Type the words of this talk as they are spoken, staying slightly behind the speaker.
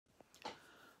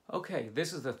Okay,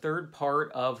 this is the third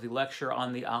part of the lecture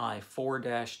on the eye,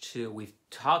 4-2. We've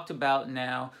talked about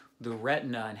now the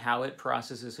retina and how it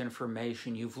processes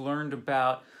information. You've learned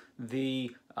about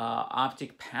the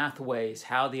optic pathways,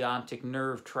 how the optic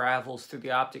nerve travels through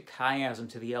the optic chiasm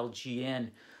to the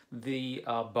LGN, the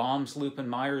Baum's loop and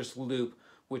Meyer's loop,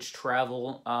 which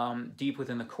travel deep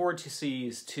within the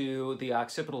cortices to the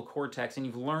occipital cortex. And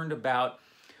you've learned about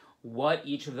what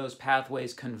each of those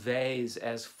pathways conveys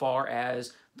as far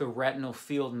as the retinal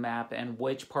field map and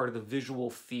which part of the visual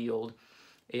field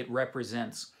it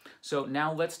represents. So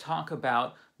now let's talk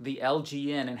about the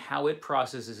LGN and how it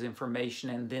processes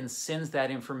information and then sends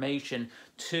that information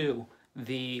to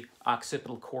the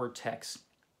occipital cortex.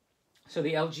 So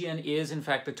the LGN is in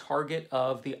fact the target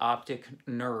of the optic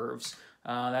nerves.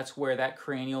 That's where that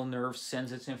cranial nerve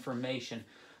sends its information.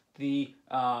 The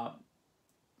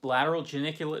lateral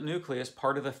geniculate nucleus,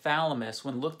 part of the thalamus,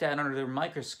 when looked at under the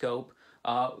microscope,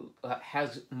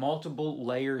 has multiple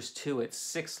layers to it,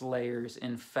 6 layers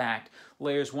in fact.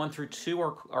 Layers 1 through 2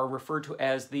 are referred to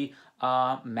as the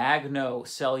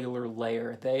magnocellular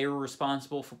layer. They are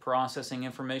responsible for processing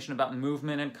information about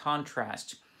movement and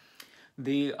contrast.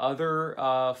 The other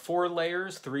 4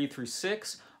 layers, 3 through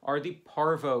 6, are the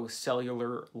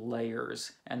parvocellular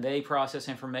layers, and they process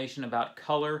information about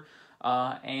color,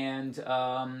 and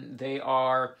they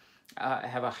are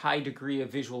have a high degree of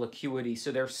visual acuity,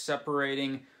 so they're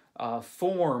separating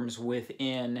forms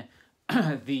within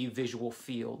the visual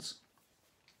fields.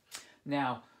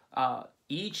 Now,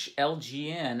 each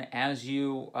LGN, as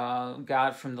you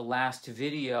got from the last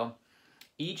video,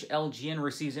 each LGN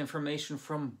receives information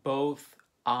from both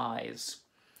eyes.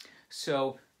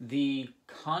 So the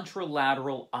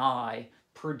contralateral eye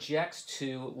projects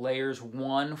to layers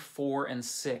 1, 4, and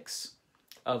 6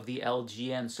 of the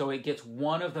LGN. So it gets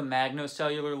 1 of the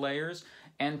magnocellular layers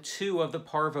and 2 of the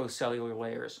parvocellular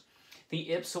layers. The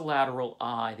ipsilateral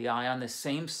eye, the eye on the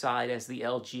same side as the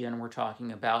LGN we're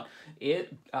talking about,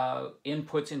 it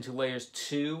inputs into layers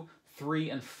 2, 3,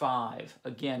 and 5.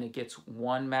 Again, it gets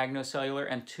 1 magnocellular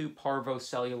and 2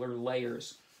 parvocellular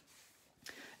layers.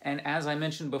 And as I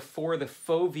mentioned before, the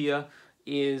fovea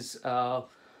is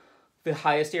the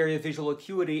highest area of visual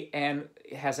acuity and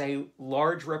has a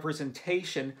large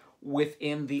representation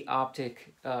within the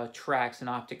optic tracts and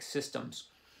optic systems.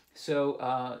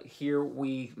 So here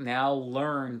we now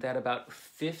learn that about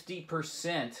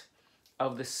 50%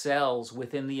 of the cells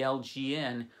within the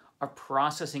LGN are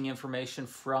processing information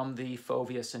from the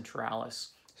fovea centralis.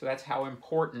 So that's how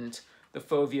important the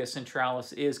fovea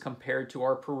centralis is compared to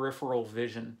our peripheral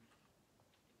vision.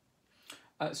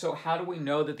 So how do we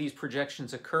know that these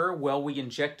projections occur? Well, we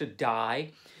inject a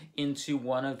dye into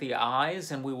one of the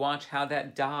eyes and we watch how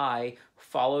that dye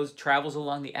travels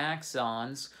along the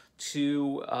axons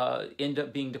to end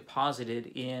up being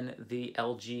deposited in the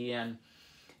LGN.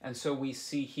 And so we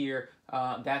see here,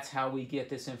 that's how we get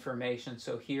this information.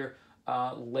 So here,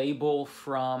 label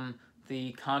from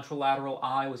the contralateral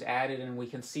eye was added, and we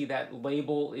can see that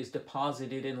label is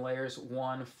deposited in layers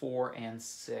 1, 4, and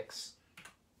 6.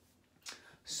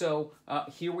 So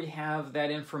here we have that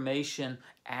information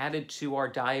added to our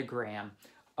diagram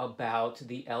about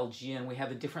the LGN. We have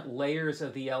the different layers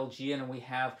of the LGN, and we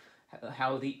have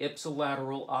how the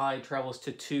ipsilateral eye travels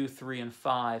to 2, 3, and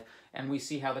 5. And we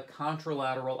see how the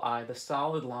contralateral eye, the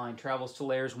solid line, travels to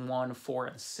layers 1, 4,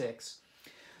 and 6.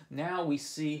 Now we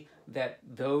see that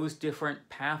those different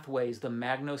pathways, the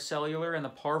magnocellular and the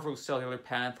parvocellular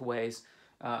pathways,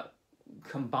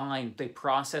 combined, they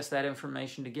process that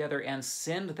information together and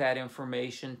send that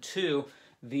information to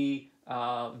the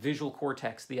visual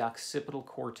cortex, the occipital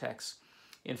cortex.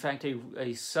 In fact, a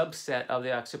subset of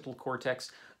the occipital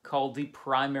cortex called the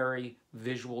primary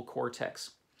visual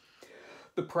cortex.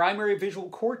 The primary visual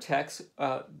cortex,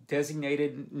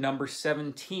 designated number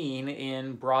 17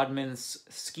 in Brodmann's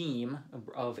scheme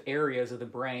of areas of the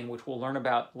brain, which we'll learn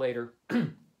about later.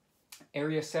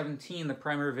 Area 17, the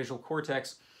primary visual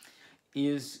cortex,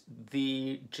 is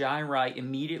the gyri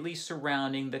immediately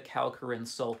surrounding the calcarine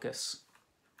sulcus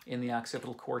in the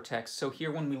occipital cortex. So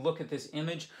here, when we look at this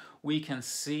image, we can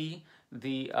see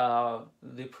the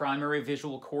primary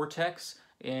visual cortex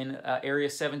in area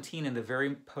 17 in the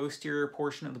very posterior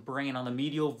portion of the brain. On the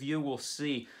medial view, we'll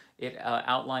see it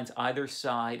outlines either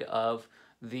side of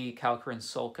the calcarine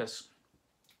sulcus.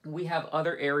 We have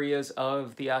other areas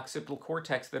of the occipital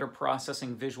cortex that are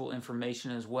processing visual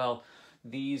information as well.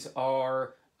 These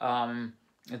are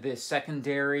the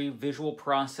secondary visual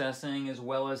processing as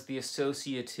well as the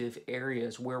associative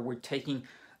areas where we're taking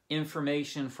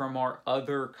information from our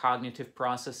other cognitive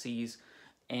processes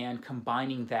and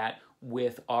combining that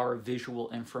with our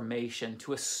visual information,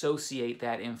 to associate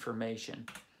that information.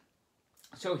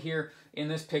 So here in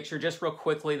this picture, just real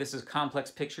quickly, this is a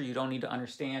complex picture you don't need to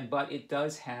understand, but it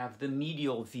does have the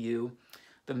medial view,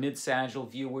 the mid-sagittal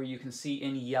view, where you can see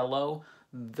in yellow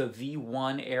the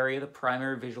V1 area, the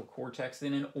primary visual cortex,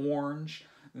 then in orange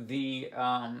the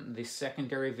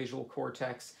secondary visual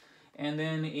cortex, and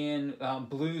then in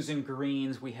blues and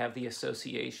greens we have the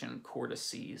association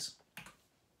cortices.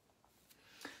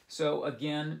 So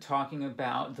again, talking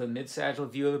about the mid-sagittal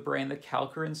view of the brain, the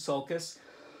calcarine sulcus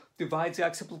divides the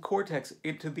occipital cortex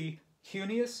into the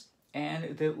cuneus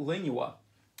and the lingua.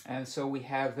 And so we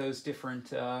have those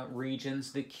different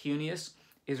regions. The cuneus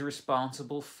is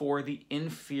responsible for the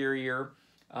inferior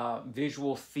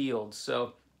visual field.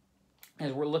 So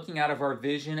as we're looking out of our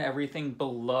vision, everything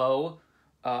below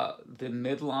the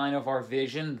midline of our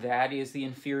vision, that is the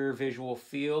inferior visual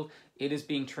field. It is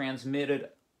being transmitted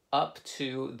up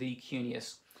to the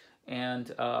cuneus.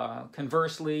 And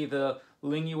conversely, the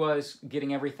lingua is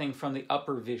getting everything from the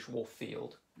upper visual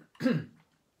field.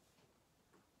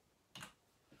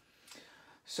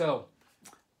 So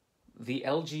the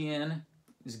LGN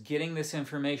is getting this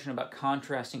information about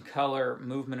contrasting color,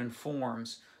 movement, and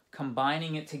forms,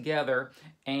 combining it together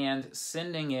and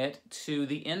sending it to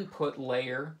the input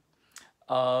layer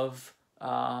of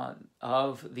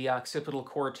the occipital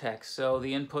cortex. So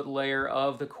the input layer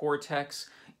of the cortex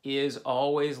is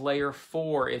always layer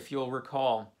 4, if you'll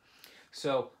recall.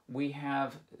 So we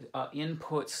have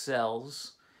input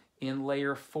cells in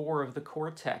layer 4 of the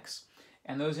cortex,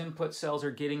 and those input cells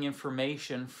are getting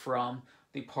information from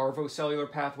the parvocellular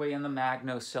pathway and the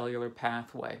magnocellular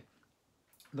pathway.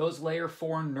 Those layer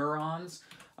 4 neurons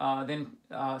then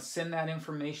send that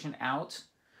information out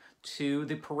to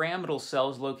the pyramidal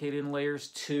cells located in layers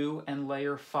 2 and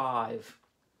layer 5.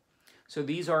 So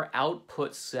these are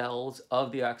output cells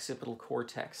of the occipital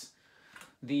cortex.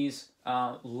 These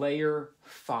layer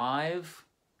 5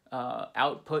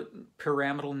 output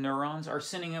pyramidal neurons are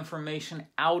sending information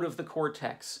out of the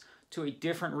cortex to a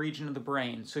different region of the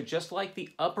brain. So just like the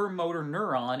upper motor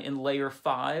neuron in layer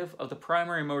 5 of the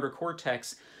primary motor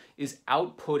cortex is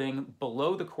outputting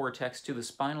below the cortex to the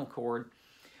spinal cord,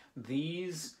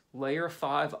 these layer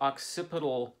 5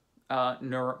 occipital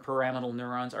pyramidal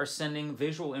neurons are sending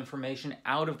visual information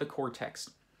out of the cortex.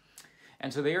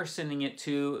 And so they are sending it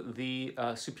to the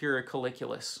superior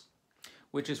colliculus,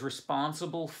 which is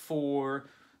responsible for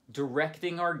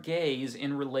directing our gaze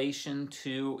in relation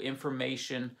to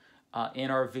information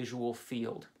in our visual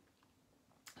field.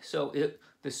 So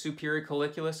the superior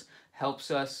colliculus helps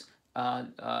us,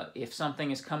 if something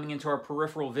is coming into our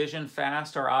peripheral vision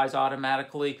fast, our eyes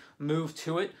automatically move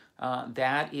to it.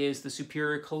 That is the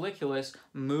superior colliculus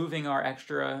moving our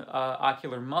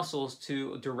extraocular muscles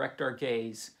to direct our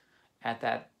gaze at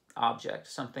that object,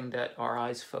 something that our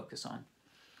eyes focus on.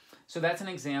 So that's an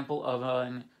example of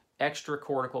an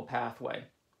extracortical pathway.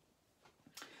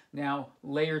 Now,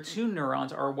 layer 2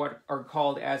 neurons are what are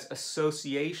called as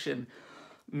association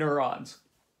neurons,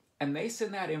 and they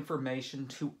send that information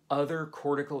to other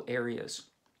cortical areas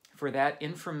for that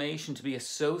information to be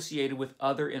associated with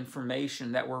other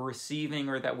information that we're receiving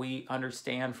or that we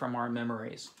understand from our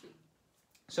memories.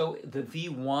 So the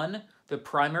V1, the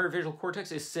primary visual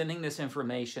cortex, is sending this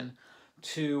information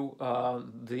to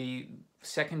the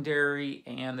secondary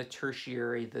and the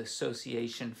tertiary, the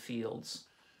association fields.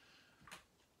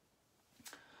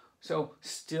 So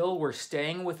still we're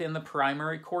staying within the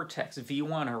primary cortex,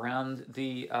 V1, around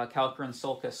the calcarine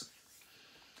sulcus.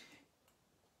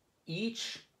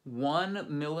 Each 1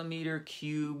 millimeter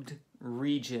cubed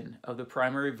region of the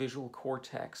primary visual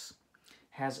cortex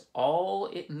has all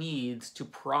it needs to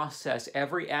process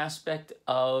every aspect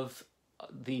of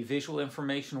the visual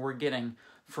information we're getting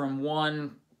from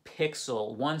one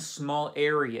pixel, one small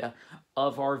area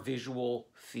of our visual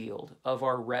field, of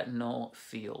our retinal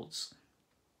fields.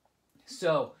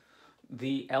 So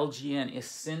the LGN is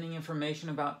sending information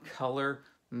about color,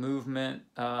 movement,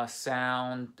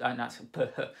 sound,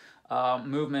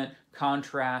 movement,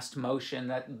 contrast,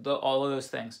 motion, all of those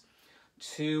things,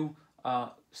 to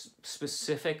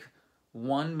specific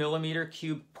 1 millimeter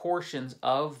cube portions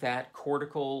of that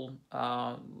cortical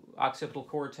occipital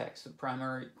cortex, the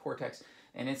primary cortex,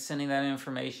 and it's sending that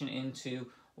information into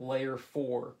layer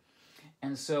 4.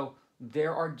 And so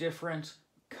there are different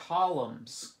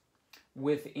columns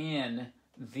within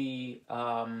the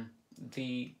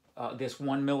this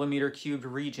 1 millimeter cubed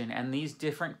region, and these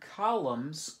different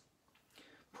columns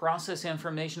process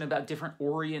information about different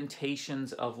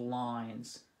orientations of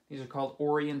lines. These are called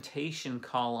orientation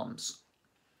columns.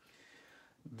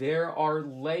 There are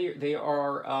they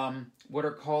are what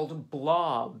are called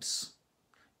blobs.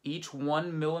 Each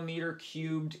 1 millimeter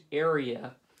cubed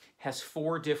area has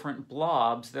 4 different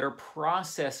blobs that are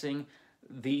processing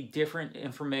the different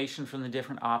information from the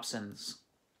different opsons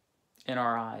in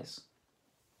our eyes.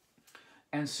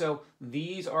 And so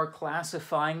these are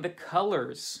classifying the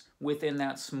colors within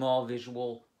that small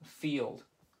visual field.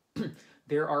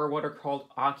 There are what are called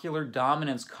ocular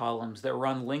dominance columns that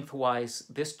run lengthwise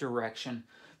this direction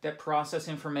that process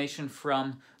information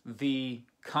from the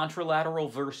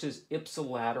contralateral versus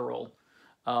ipsilateral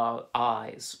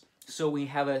eyes. So we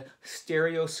have a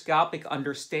stereoscopic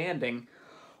understanding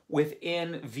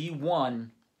within V1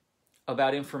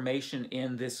 about information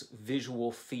in this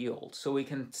visual field. So we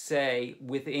can say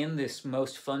within this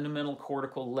most fundamental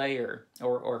cortical layer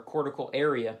or cortical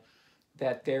area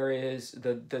that there is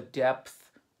the depth,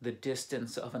 the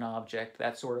distance of an object,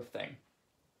 that sort of thing.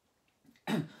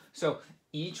 So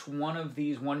each one of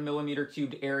these 1 millimeter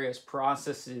cubed areas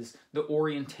processes the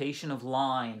orientation of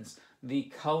lines, the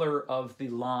color of the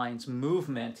lines,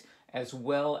 movement, as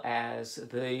well as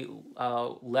the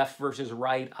left versus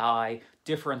right eye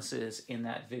differences in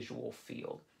that visual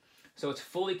field. So it's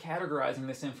fully categorizing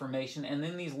this information, and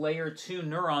then these layer 2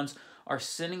 neurons are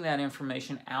sending that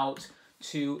information out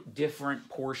to different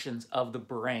portions of the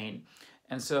brain.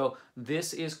 And so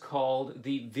this is called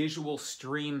the visual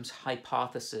streams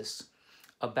hypothesis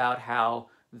about how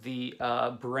the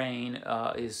brain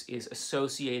is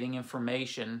associating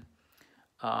information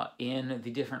in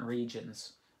the different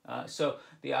regions. So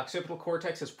the occipital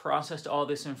cortex has processed all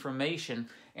this information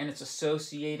and it's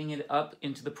associating it up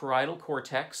into the parietal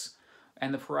cortex,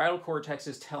 and the parietal cortex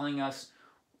is telling us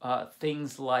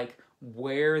things like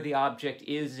where the object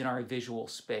is in our visual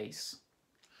space,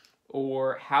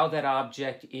 or how that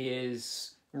object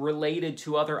is related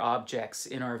to other objects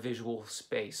in our visual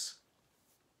space.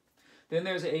 Then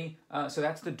there's so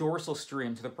that's the dorsal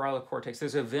stream to the parietal cortex.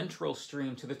 There's a ventral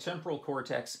stream to the temporal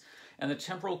cortex, and the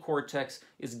temporal cortex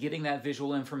is getting that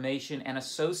visual information and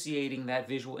associating that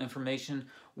visual information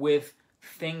with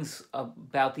things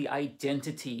about the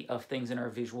identity of things in our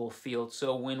visual field.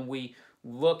 So when we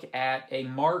look at a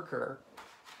marker,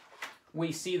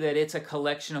 we see that it's a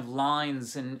collection of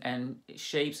lines and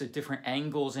shapes at different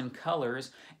angles and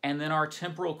colors, and then our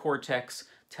temporal cortex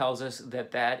tells us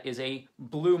that that is a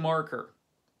blue marker.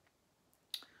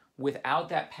 Without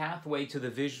that pathway to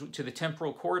the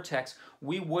temporal cortex,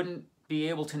 we wouldn't be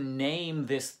able to name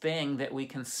this thing that we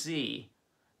can see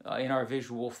in our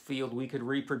visual field. We could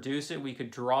reproduce it, we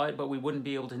could draw it, but we wouldn't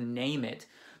be able to name it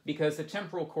because the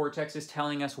temporal cortex is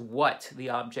telling us what the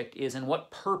object is and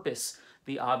what purpose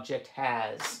the object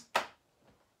has.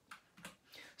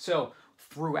 So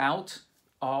throughout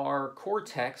our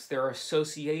cortex, there are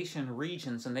association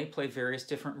regions, and they play various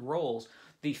different roles.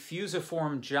 The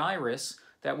fusiform gyrus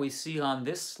that we see on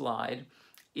this slide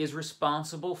is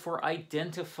responsible for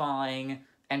identifying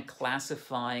and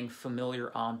classifying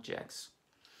familiar objects.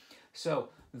 So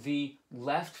the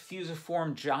left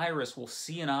fusiform gyrus will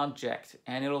see an object,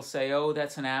 and it'll say, "Oh,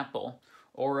 that's an apple,"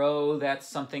 or "Oh, that's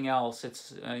something else.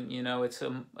 It's it's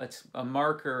a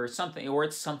marker or something, or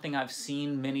it's something I've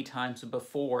seen many times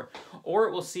before." Or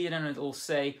it will see it and it will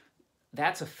say,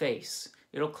 "That's a face."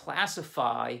 It'll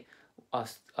classify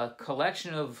a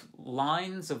collection of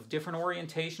lines of different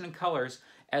orientation and colors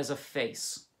as a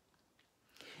face.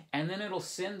 And then it'll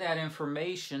send that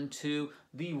information to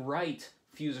the right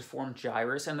fusiform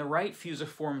gyrus, and the right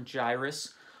fusiform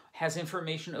gyrus has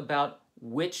information about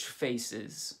which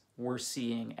faces we're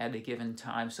seeing at a given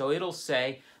time. So it'll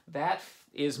say, that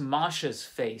is Masha's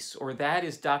face, or that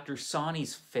is Dr.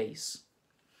 Sani's face.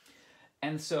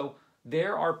 And so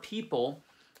there are people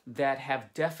that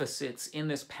have deficits in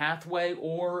this pathway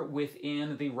or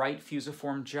within the right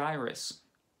fusiform gyrus.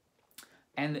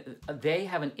 And they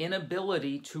have an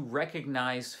inability to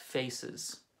recognize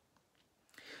faces.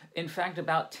 In fact,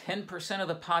 about 10% of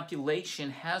the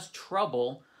population has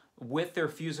trouble with their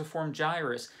fusiform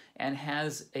gyrus and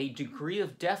has a degree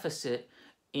of deficit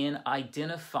in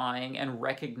identifying and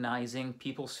recognizing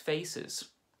people's faces.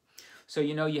 So,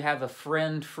 you have a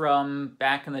friend from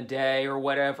back in the day or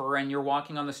whatever, and you're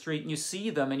walking on the street and you see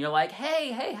them and you're like,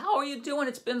 hey, how are you doing?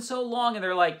 It's been so long. And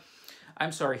they're like,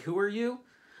 I'm sorry, who are you?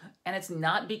 And it's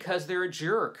not because they're a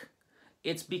jerk.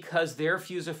 It's because their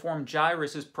fusiform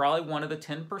gyrus is probably one of the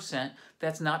 10%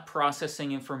 that's not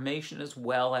processing information as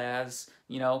well as,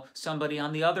 somebody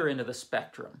on the other end of the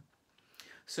spectrum.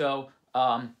 So,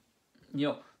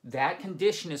 that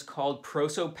condition is called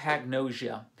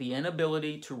prosopagnosia, the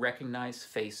inability to recognize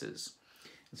faces.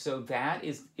 So that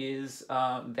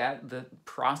the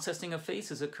processing of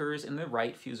faces occurs in the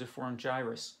right fusiform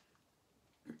gyrus.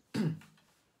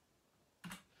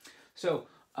 So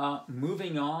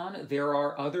moving on, there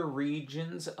are other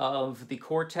regions of the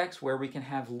cortex where we can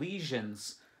have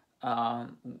lesions,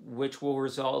 which will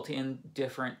result in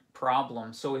different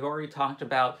problems. So we've already talked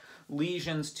about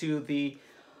lesions to the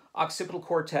occipital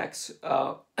cortex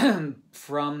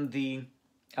from the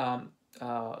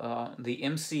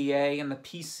MCA and the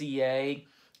PCA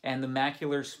and the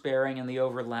macular sparing and the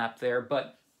overlap there.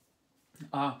 But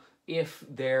if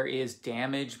there is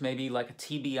damage, maybe like a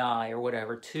TBI or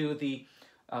whatever, to the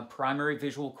primary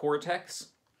visual cortex,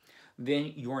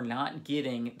 then you're not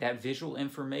getting that visual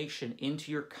information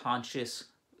into your conscious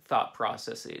thought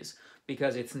processes,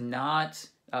 because it's not,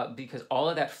 because all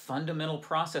of that fundamental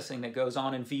processing that goes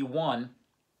on in V1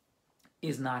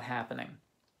 is not happening.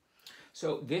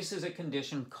 So this is a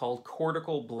condition called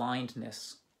cortical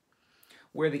blindness,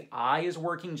 where the eye is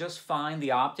working just fine,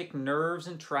 the optic nerves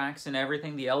and tracts and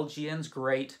everything, the LGN's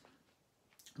great,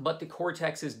 but the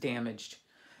cortex is damaged.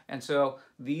 And so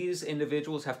these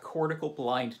individuals have cortical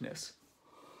blindness.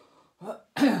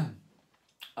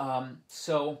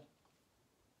 So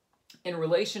in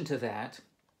relation to that,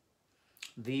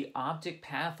 the optic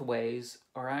pathways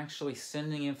are actually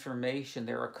sending information.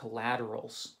 There are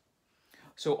collaterals.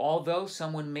 So although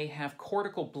someone may have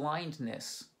cortical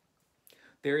blindness,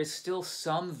 there is still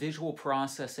some visual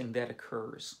processing that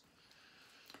occurs.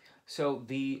 So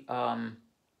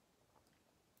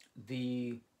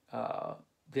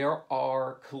there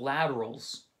are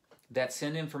collaterals that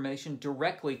send information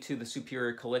directly to the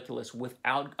superior colliculus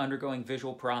without undergoing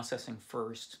visual processing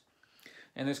first.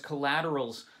 And there's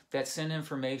collaterals that send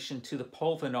information to the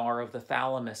pulvinar of the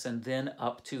thalamus and then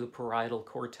up to the parietal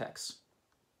cortex.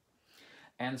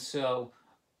 And so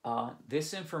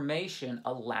this information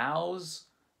allows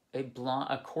a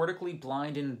cortically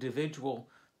blind individual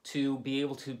to be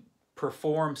able to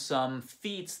perform some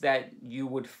feats that you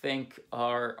would think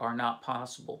are not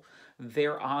possible.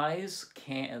 Their eyes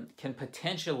can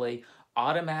potentially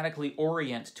automatically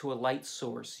orient to a light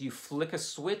source. You flick a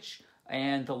switch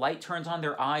and the light turns on,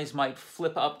 their eyes might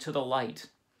flip up to the light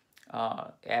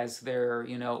as they're,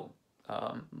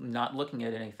 not looking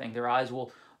at anything. Their eyes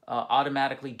will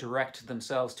automatically direct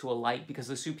themselves to a light because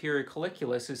the superior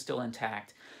colliculus is still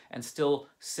intact and still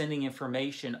sending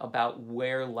information about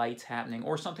where light's happening.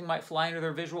 Or something might fly into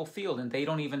their visual field and they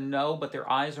don't even know, but their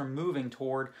eyes are moving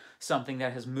toward something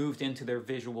that has moved into their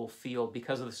visual field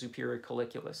because of the superior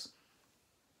colliculus.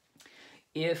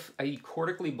 If a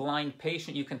cortically blind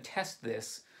patient, you can test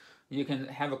this. You can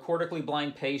have a cortically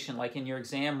blind patient, like in your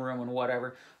exam room and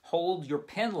whatever, hold your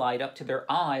pen light up to their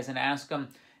eyes and ask them,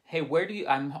 hey, where do you,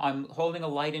 I'm holding a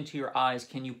light into your eyes,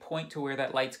 can you point to where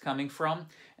that light's coming from?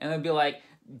 And they'll be like,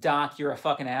 Doc, you're a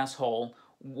fucking asshole.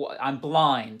 I'm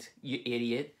blind, you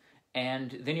idiot.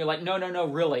 And then you're like, no,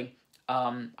 really.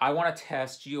 I want to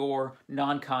test your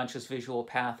non-conscious visual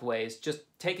pathways. Just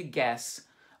take a guess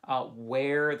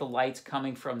where the light's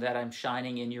coming from that I'm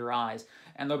shining in your eyes.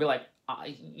 And they'll be like,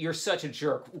 you're such a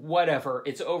jerk. Whatever,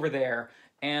 it's over there.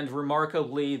 And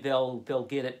remarkably, they'll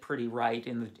get it pretty right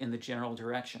in the general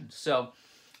direction. So,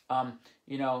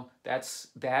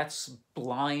 that's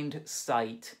blind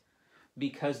sight,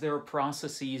 because there are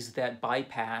processes that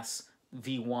bypass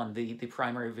V1, the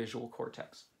primary visual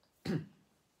cortex.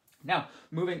 Now,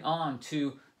 moving on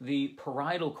to the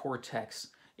parietal cortex,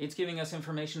 it's giving us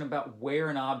information about where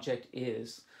an object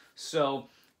is. So,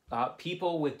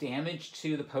 people with damage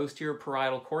to the posterior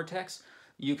parietal cortex,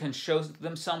 you can show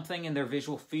them something in their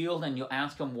visual field and you'll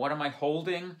ask them, what am I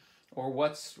holding? Or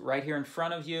what's right here in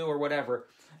front of you, or whatever.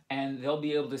 And they'll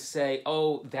be able to say,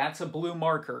 oh, that's a blue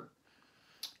marker.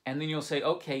 And then you'll say,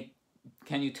 okay,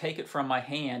 can you take it from my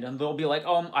hand? And they'll be like,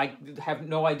 oh, I have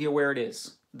no idea where it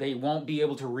is. They won't be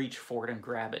able to reach for it and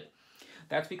grab it.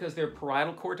 That's because their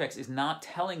parietal cortex is not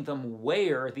telling them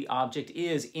where the object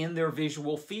is in their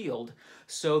visual field.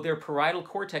 So their parietal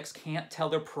cortex can't tell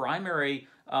their primary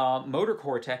motor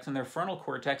cortex and their frontal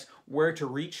cortex where to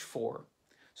reach for.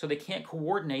 So they can't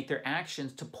coordinate their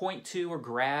actions to point to or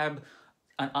grab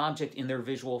an object in their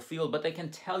visual field, but they can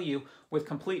tell you with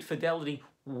complete fidelity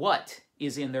what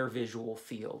is in their visual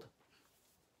field.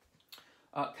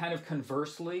 Kind of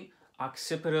conversely,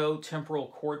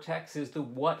 occipitotemporal cortex is the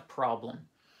what problem.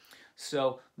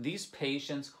 So these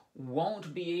patients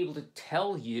won't be able to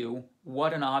tell you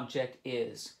what an object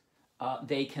is.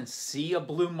 They can see a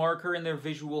blue marker in their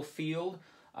visual field.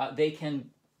 They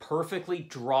can perfectly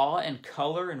draw and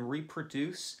color and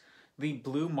reproduce the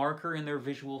blue marker in their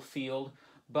visual field,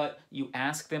 but you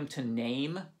ask them to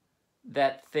name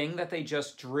that thing that they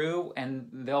just drew, and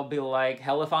they'll be like,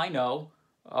 hell if I know.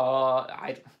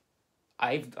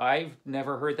 I've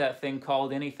never heard that thing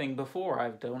called anything before. I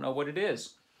don't know what it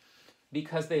is.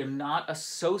 Because they're not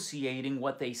associating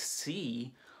what they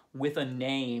see with a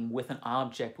name, with an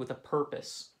object, with a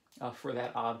purpose for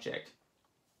that object.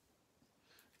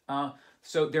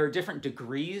 So there are different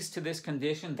degrees to this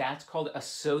condition. That's called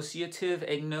associative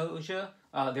agnosia.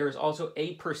 There is also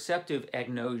aperceptive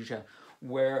agnosia,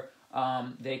 where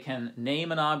they can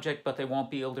name an object, but they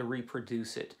won't be able to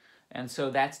reproduce it. And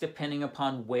so that's depending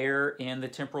upon where in the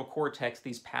temporal cortex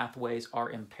these pathways are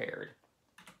impaired.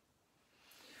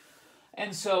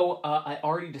 And so I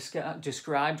already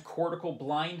described cortical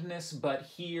blindness, but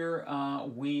here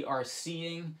we are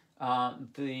seeing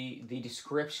the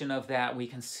description of that. We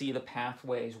can see the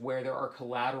pathways where there are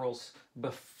collaterals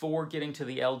before getting to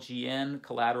the LGN,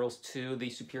 collaterals to the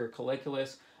superior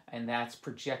colliculus, and that's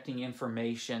projecting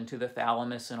information to the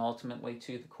thalamus and ultimately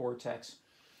to the cortex.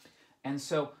 And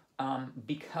so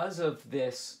because of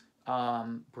this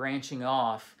branching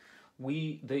off,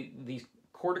 these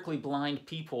cortically blind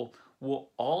people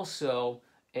will also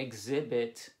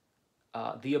exhibit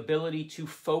the ability to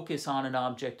focus on an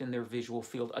object in their visual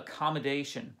field,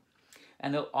 accommodation.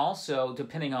 And they'll also,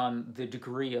 depending on the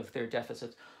degree of their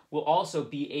deficits, will also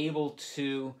be able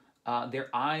to, their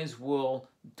eyes will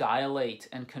dilate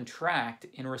and contract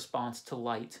in response to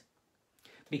light,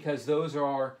 because those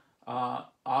are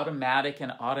automatic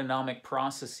and autonomic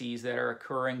processes that are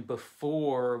occurring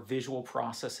before visual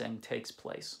processing takes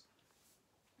place.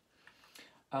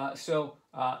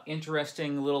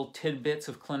 Interesting little tidbits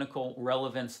of clinical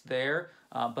relevance there,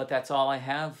 but that's all I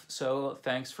have, so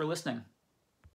thanks for listening.